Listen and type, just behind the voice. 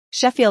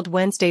Sheffield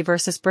Wednesday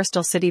vs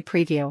Bristol City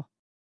preview.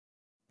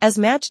 As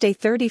matchday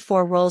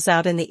 34 rolls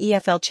out in the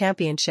EFL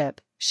Championship,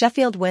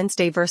 Sheffield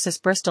Wednesday vs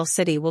Bristol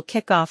City will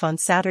kick off on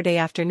Saturday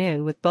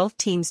afternoon with both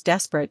teams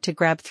desperate to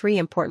grab 3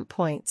 important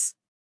points.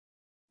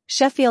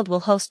 Sheffield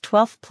will host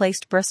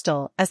 12th-placed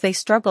Bristol as they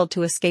struggled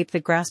to escape the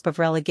grasp of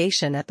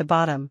relegation at the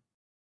bottom.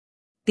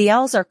 The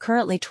Owls are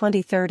currently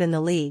 23rd in the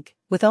league,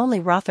 with only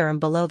Rotherham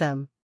below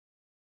them.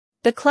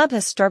 The club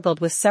has struggled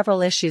with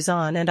several issues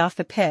on and off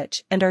the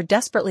pitch and are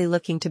desperately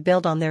looking to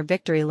build on their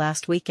victory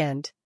last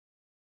weekend.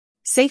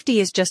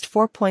 Safety is just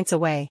 4 points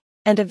away,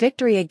 and a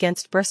victory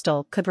against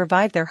Bristol could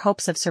revive their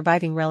hopes of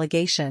surviving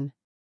relegation.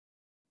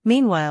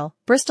 Meanwhile,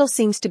 Bristol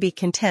seems to be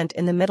content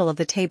in the middle of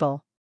the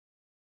table.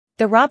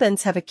 The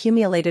Robins have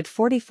accumulated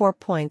 44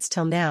 points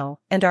till now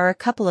and are a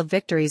couple of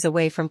victories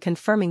away from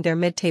confirming their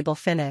mid-table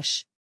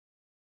finish.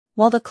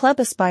 While the club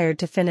aspired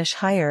to finish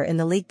higher in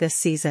the league this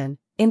season,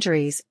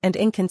 injuries and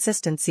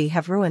inconsistency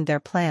have ruined their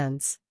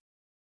plans.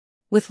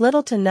 With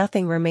little to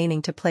nothing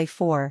remaining to play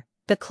for,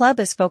 the club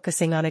is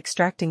focusing on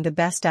extracting the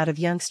best out of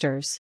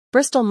youngsters.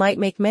 Bristol might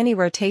make many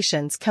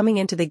rotations coming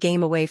into the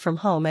game away from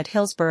home at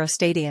Hillsborough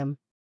Stadium.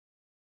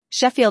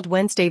 Sheffield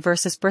Wednesday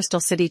vs Bristol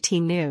City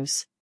team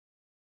news.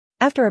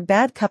 After a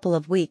bad couple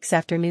of weeks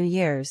after New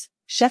Year's,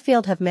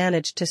 Sheffield have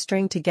managed to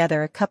string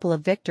together a couple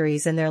of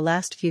victories in their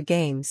last few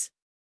games.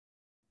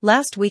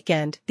 Last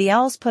weekend, the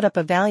Owls put up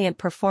a valiant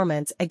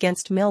performance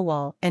against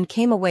Millwall and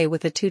came away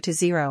with a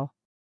 2-0.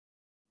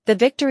 The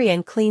victory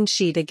and clean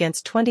sheet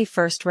against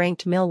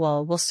 21st-ranked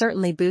Millwall will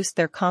certainly boost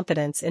their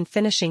confidence in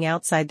finishing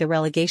outside the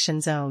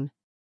relegation zone.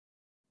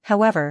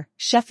 However,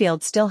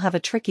 Sheffield still have a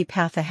tricky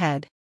path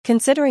ahead,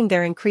 considering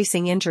their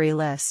increasing injury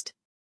list.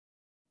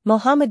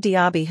 Mohamed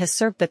Diaby has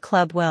served the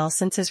club well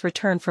since his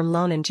return from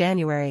loan in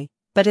January,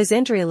 but his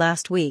injury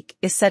last week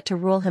is set to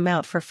rule him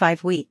out for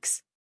 5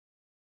 weeks.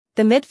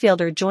 The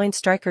midfielder joined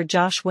striker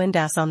Josh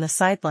Windass on the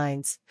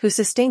sidelines, who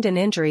sustained an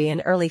injury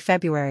in early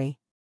February.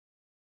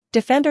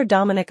 Defender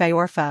Dominic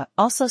Iorfa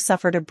also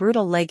suffered a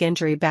brutal leg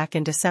injury back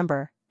in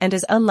December, and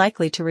is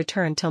unlikely to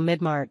return till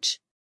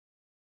mid-March.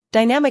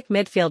 Dynamic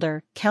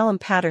midfielder Callum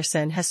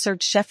Patterson has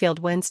served Sheffield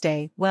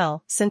Wednesday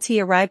well since he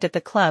arrived at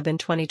the club in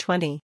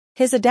 2020.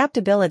 His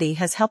adaptability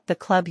has helped the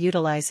club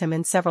utilize him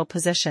in several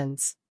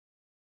positions.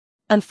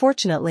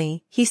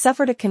 Unfortunately, he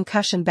suffered a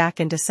concussion back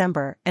in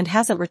December and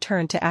hasn't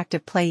returned to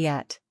active play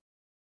yet.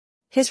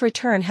 His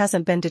return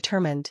hasn't been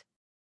determined.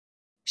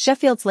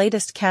 Sheffield's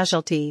latest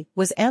casualty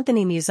was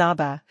Anthony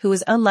Musaba, who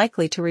is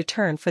unlikely to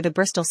return for the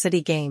Bristol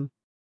City game.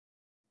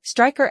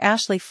 Striker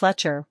Ashley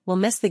Fletcher will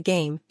miss the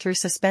game through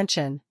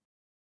suspension.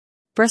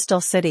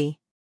 Bristol City.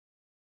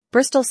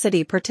 Bristol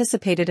City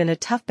participated in a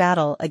tough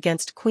battle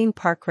against Queen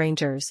Park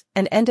Rangers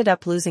and ended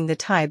up losing the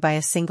tie by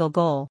a single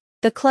goal.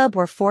 The club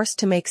were forced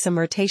to make some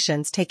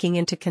rotations taking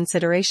into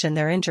consideration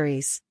their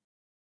injuries.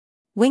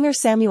 Winger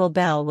Samuel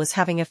Bell was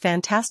having a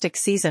fantastic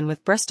season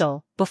with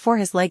Bristol before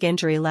his leg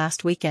injury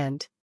last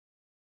weekend.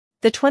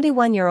 The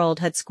 21-year-old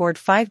had scored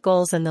 5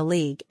 goals in the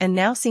league and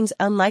now seems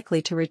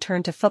unlikely to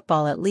return to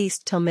football at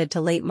least till mid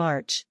to late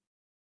March.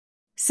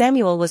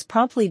 Samuel was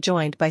promptly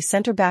joined by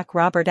centre-back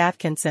Robert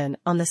Atkinson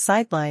on the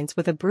sidelines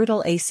with a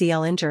brutal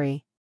ACL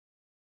injury.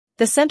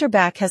 The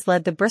centre-back has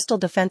led the Bristol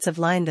defensive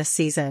line this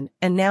season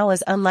and now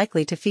is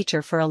unlikely to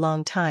feature for a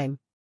long time.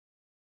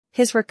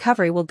 His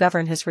recovery will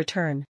govern his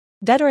return.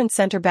 Veteran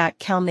centre-back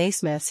Cal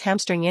Naismith's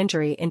hamstring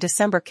injury in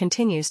December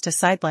continues to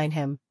sideline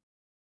him.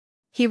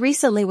 He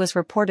recently was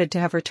reported to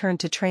have returned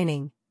to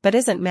training, but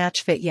isn't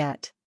match fit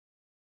yet.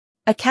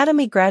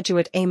 Academy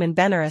graduate Eamon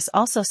Benaris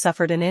also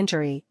suffered an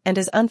injury and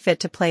is unfit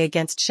to play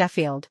against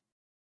Sheffield.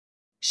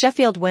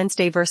 Sheffield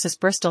Wednesday vs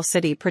Bristol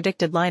City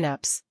predicted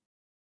lineups.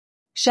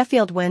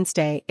 Sheffield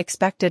Wednesday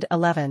expected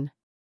 11.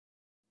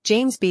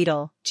 James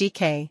Beadle,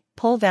 GK,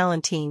 Paul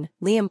Valentine,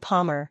 Liam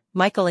Palmer,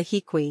 Michael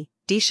Ahikwe,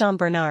 Deshaun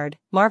Bernard,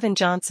 Marvin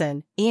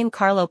Johnson, Ian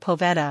Carlo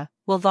Poveda,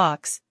 Will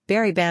Vaux,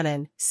 Barry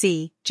Bannon,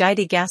 C.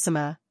 Jaidi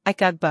Gassama, Ike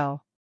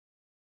Ugbo.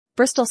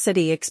 Bristol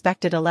City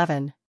expected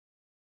 11.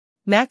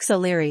 Max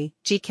O'Leary,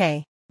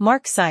 GK,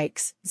 Mark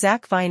Sykes,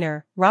 Zach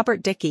Viner,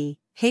 Robert Dickey,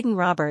 Hayden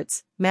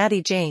Roberts,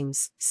 Matty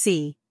James,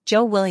 C.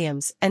 Joe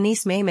Williams,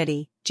 Anis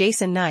Mahmedi,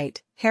 Jason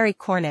Knight, Harry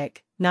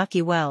Cornick,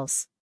 Naki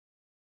Wells.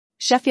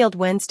 Sheffield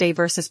Wednesday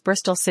vs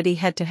Bristol City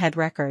head-to-head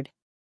record.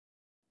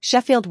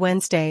 Sheffield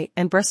Wednesday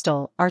and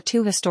Bristol are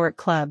 2 historic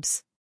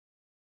clubs.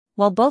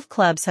 While both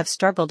clubs have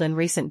struggled in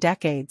recent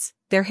decades,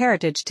 their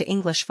heritage to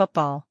English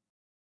football.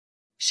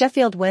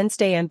 Sheffield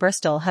Wednesday and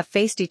Bristol have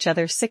faced each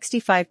other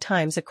 65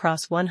 times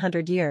across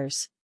 100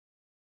 years.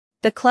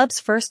 The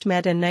clubs first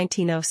met in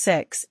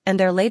 1906 and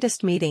their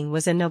latest meeting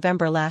was in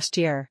November last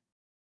year.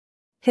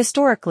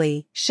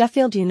 Historically,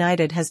 Sheffield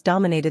United has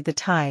dominated the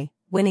tie,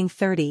 winning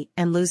 30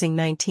 and losing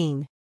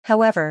 19.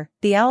 However,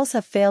 the Owls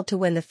have failed to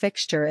win the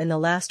fixture in the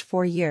last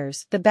 4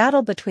 years. The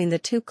battle between the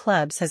 2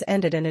 clubs has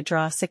ended in a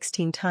draw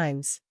 16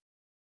 times.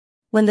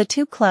 When the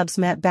 2 clubs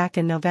met back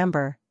in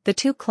November, the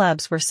 2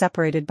 clubs were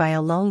separated by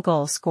a lone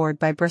goal scored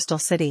by Bristol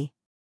City.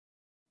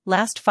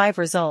 Last 5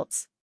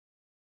 results.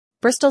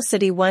 Bristol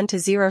City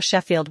 1-0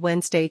 Sheffield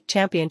Wednesday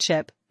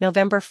Championship,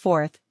 November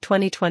 4,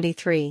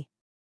 2023.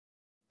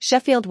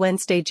 Sheffield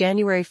Wednesday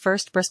January 1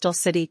 Bristol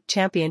City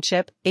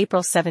Championship,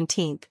 April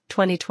 17,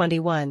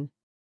 2021.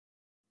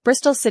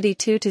 Bristol City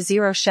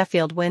 2-0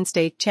 Sheffield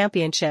Wednesday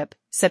Championship,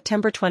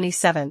 September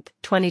 27,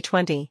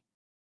 2020.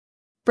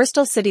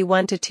 Bristol City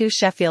 1-2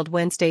 Sheffield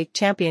Wednesday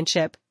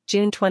Championship,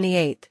 June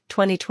 28,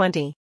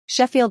 2020.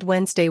 Sheffield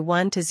Wednesday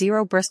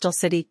 1-0 Bristol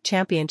City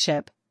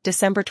Championship,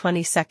 December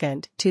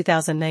 22,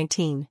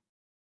 2019.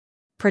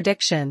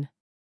 Prediction.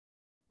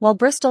 While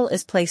Bristol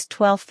is placed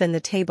 12th in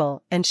the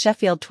table and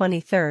Sheffield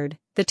 23rd,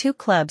 the two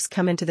clubs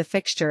come into the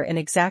fixture in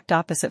exact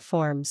opposite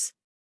forms.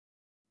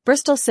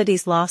 Bristol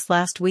City's loss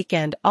last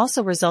weekend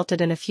also resulted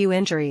in a few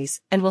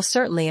injuries and will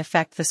certainly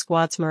affect the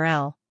squad's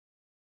morale.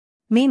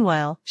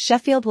 Meanwhile,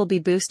 Sheffield will be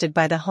boosted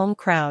by the home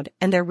crowd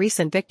and their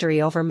recent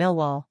victory over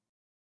Millwall.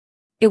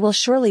 It will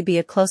surely be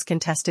a close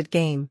contested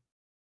game.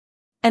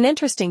 An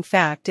interesting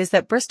fact is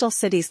that Bristol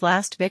City's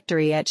last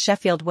victory at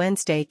Sheffield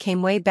Wednesday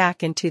came way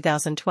back in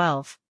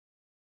 2012.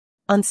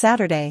 On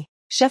Saturday,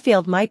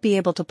 Sheffield might be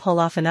able to pull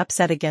off an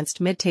upset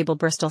against mid-table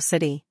Bristol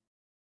City.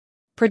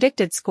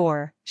 Predicted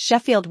score,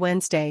 Sheffield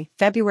Wednesday,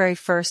 February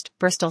 1,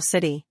 Bristol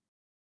City.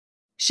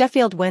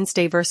 Sheffield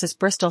Wednesday vs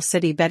Bristol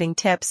City betting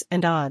tips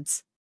and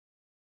odds.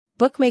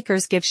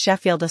 Bookmakers give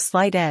Sheffield a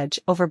slight edge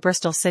over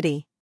Bristol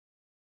City.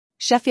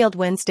 Sheffield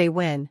Wednesday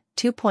win,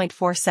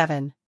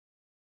 2.47.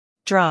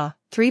 Draw,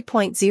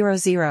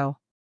 3.00.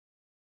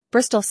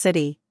 Bristol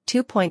City,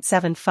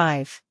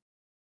 2.75.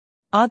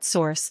 Odds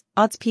source,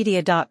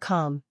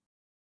 oddspedia.com.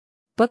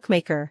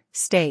 Bookmaker,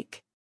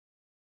 stake.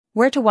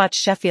 Where to watch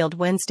Sheffield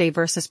Wednesday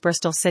vs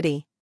Bristol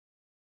City.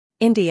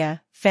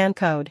 India, fan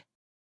code.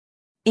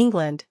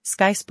 England,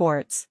 Sky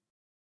Sports.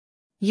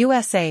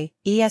 USA,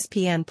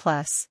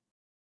 ESPN+.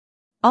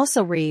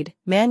 Also read,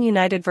 Man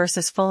United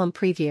vs Fulham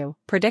preview,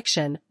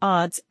 prediction,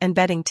 odds and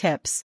betting tips.